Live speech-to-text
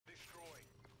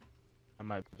I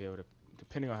might be able to,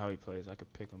 depending on how he plays, I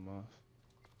could pick him off.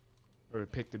 Or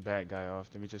pick the bad guy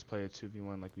off. Then we just play a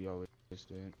 2v1 like we always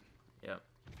did. Yep.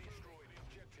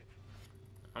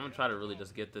 I'm gonna try to really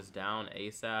just get this down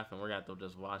ASAP, and we're gonna have to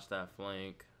just watch that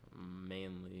flank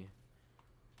mainly.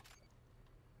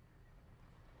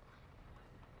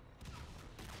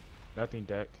 Nothing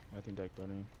deck. Nothing deck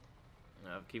bunny.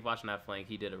 Keep watching that flank.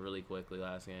 He did it really quickly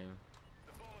last game.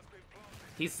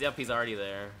 He's already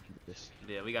there.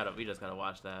 Yeah, we just gotta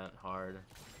watch that hard.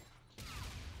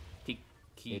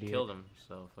 He killed him,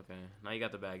 so okay. Now you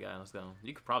got the bad guy. Let's go.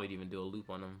 You could probably even do a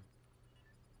loop on him.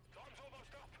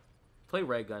 Play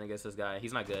red gun against this guy.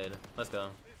 He's not good. Let's go.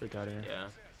 Yeah.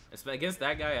 Against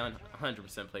that guy,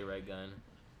 100% play red gun.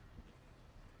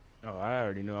 Oh, I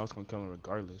already knew I was gonna come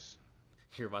regardless.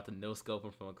 You're about to no scope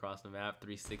him from across the map.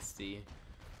 360.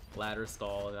 Ladder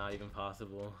stall, not even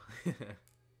possible.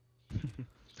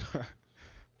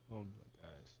 Oh my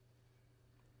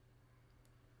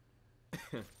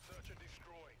gosh.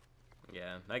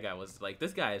 Yeah, that guy was like,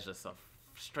 this guy is just a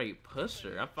straight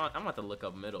pusher. I'm about to look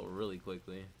up middle really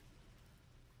quickly.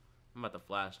 I'm about to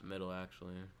flash the middle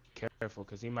actually. Careful,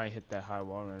 cause he might hit that high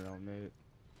wall runner on mid.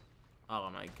 Oh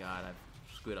my god, I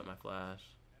screwed up my flash.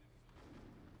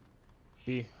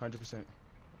 B, 100%.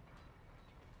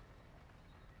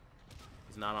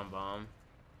 He's not on bomb.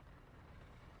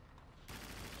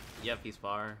 Yep, he's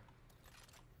far.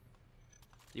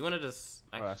 You wanna just...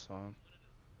 Oh, I saw him.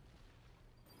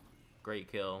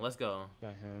 Great kill. Let's go.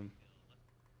 Got him.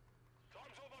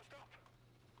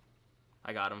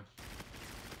 I got him.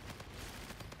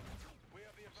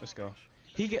 Let's go.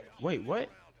 Wait, what?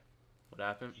 What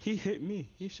happened? He hit me.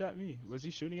 He shot me. Was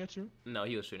he shooting at you? No,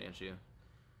 he was shooting at you.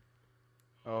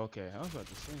 Oh, okay. I was about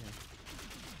to say.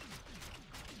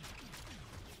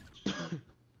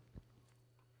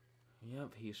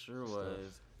 Yep, he sure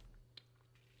was.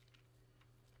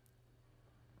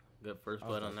 Good first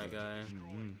blood on that guy.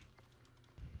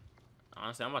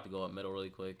 Honestly, I'm about to go up middle really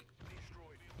quick.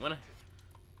 Let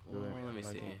me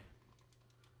see.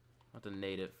 I have to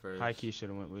nade it first. High key should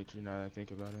have went with you now that I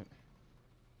think about it.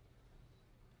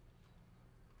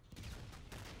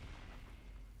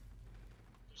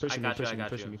 I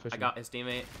got his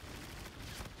teammate.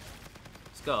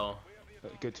 Let's go.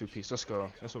 Good two piece. Let's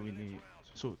go. That's what we need.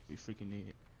 That's what we freaking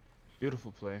need.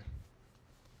 Beautiful play.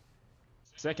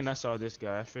 Second I saw this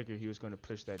guy, I figured he was going to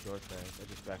push that door fast. I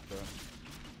just backed up.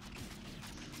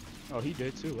 Oh, he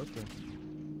did too. What the?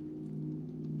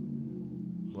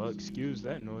 Well, excuse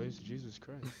that noise. Jesus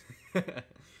Christ.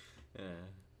 Yeah.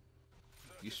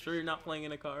 You sure you're not playing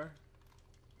in a car?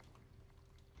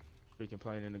 Freaking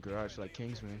playing in the garage like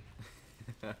Kingsman.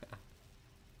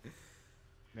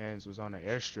 Mans was on an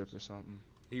airstrip or something.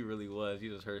 He really was.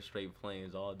 You just heard straight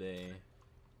planes all day.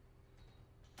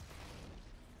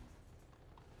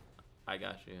 I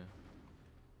got you.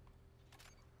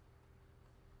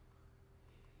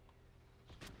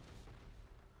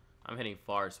 I'm hitting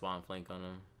far spawn flank on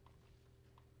him.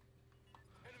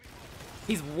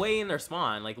 He's way in their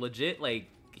spawn, like legit. Like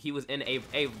he was in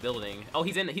a building. Oh,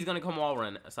 he's gonna come wall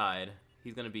run side.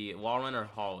 He's gonna be wall run or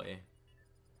hallway.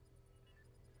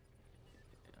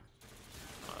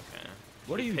 Okay.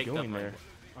 What are you doing there?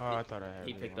 Oh, I thought I had.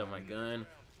 He picked up my gun.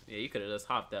 Yeah, you could have just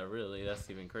hopped that. Really, that's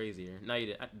even crazier. No, you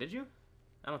did. Did you?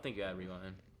 I don't think you had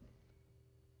rewind.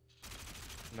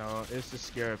 No, it's the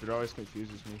scarab. It always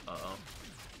confuses me.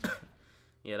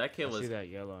 Yeah, that kid was. I see that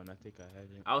yellow, and I think I had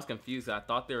it. I was confused. I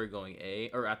thought they were going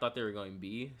A, or I thought they were going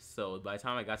B. So by the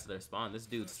time I got to their spawn, this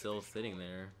dude's still sitting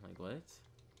there. Like what?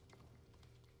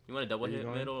 You want a double hit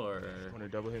middle or? Want a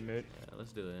double hit mid? Yeah,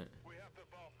 let's do it.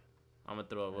 I'm gonna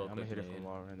throw a real quick. I'm gonna hit it from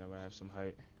wall, and that way I have some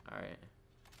height. All right.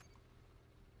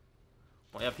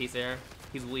 Well, yep, he's there.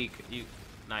 He's weak.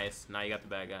 Nice. Now you got the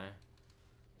bad guy.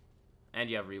 And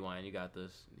you have rewind. You got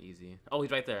this. Easy. Oh, he's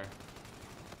right there.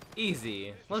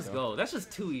 Easy. Let's go. That's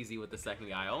just too easy with the second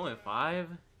guy. 0-5.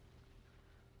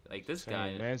 Like, this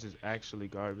guy. Man's is actually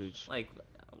garbage. Like,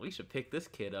 we should pick this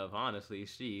kid up, honestly.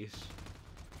 Sheesh.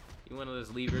 You want to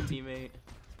just leave your teammate?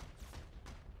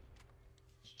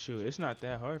 Shoot, it's not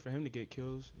that hard for him to get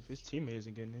kills if his teammate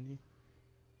isn't getting any.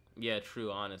 Yeah,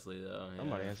 true, honestly, though. Yeah.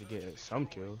 Somebody has to get some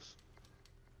kills.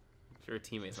 If your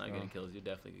teammate's not getting kills, you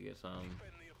definitely could get some.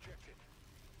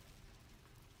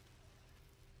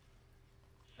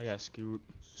 I got scoop.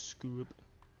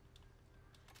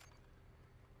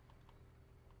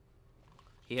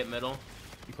 He hit middle.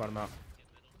 You caught him out.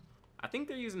 I think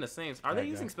they're using the same. Are they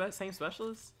using same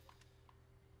specialists?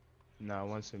 Nah,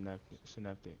 one synaptic,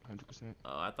 100%.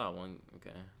 Oh, I thought one.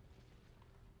 Okay.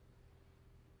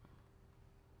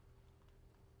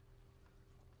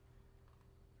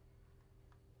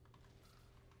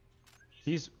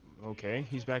 He's okay.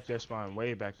 He's back there spawn,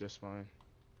 way back there spawn.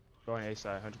 Going A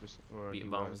side, 100%. Or Beating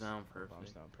he bombs was. down, perfect.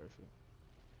 Bombs down, perfect.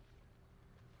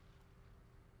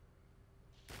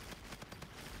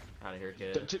 Out of here,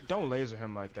 kid. Don't laser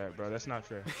him like that, bro. That's not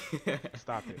fair.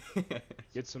 Stop it.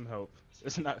 Get some help.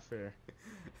 It's not fair.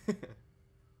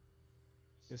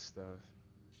 Good stuff.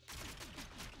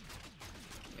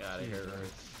 Get out of here.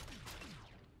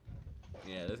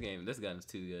 Yeah, this gun's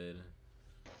too good.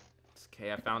 It's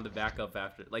okay, I found the backup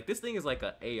after. Like, this thing is like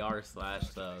a AR slash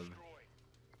sub.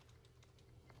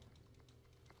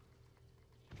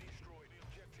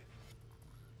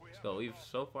 So we've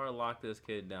so far locked this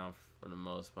kid down for the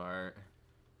most part.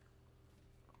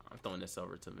 I'm throwing this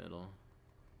over to middle.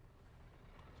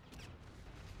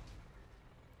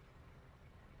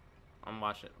 I'm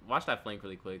watching. Watch that flank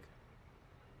really quick.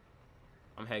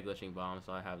 I'm head glitching bombs,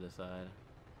 so I have this side.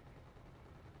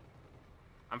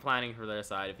 I'm planning for their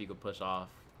side if you could push off.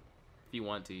 If you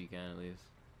want to, you can at least.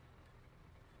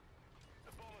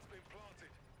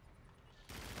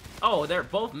 Oh, they're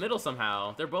both middle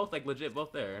somehow. They're both like legit,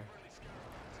 both there.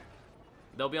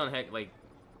 They'll be on heck like.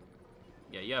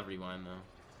 Yeah, you have rewind though.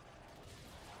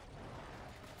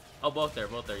 Oh, both there,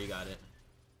 both there. You got it.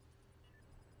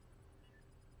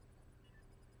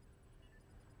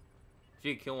 If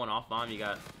you could kill one off bomb, you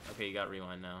got. Okay, you got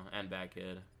rewind now and back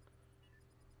kid.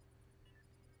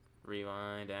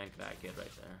 Rewind and back kid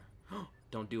right there.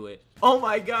 Don't do it. Oh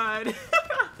my god.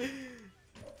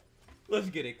 Let's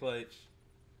get it, clutch.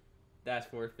 That's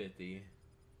 450.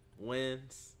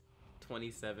 Wins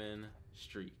 27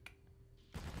 streak.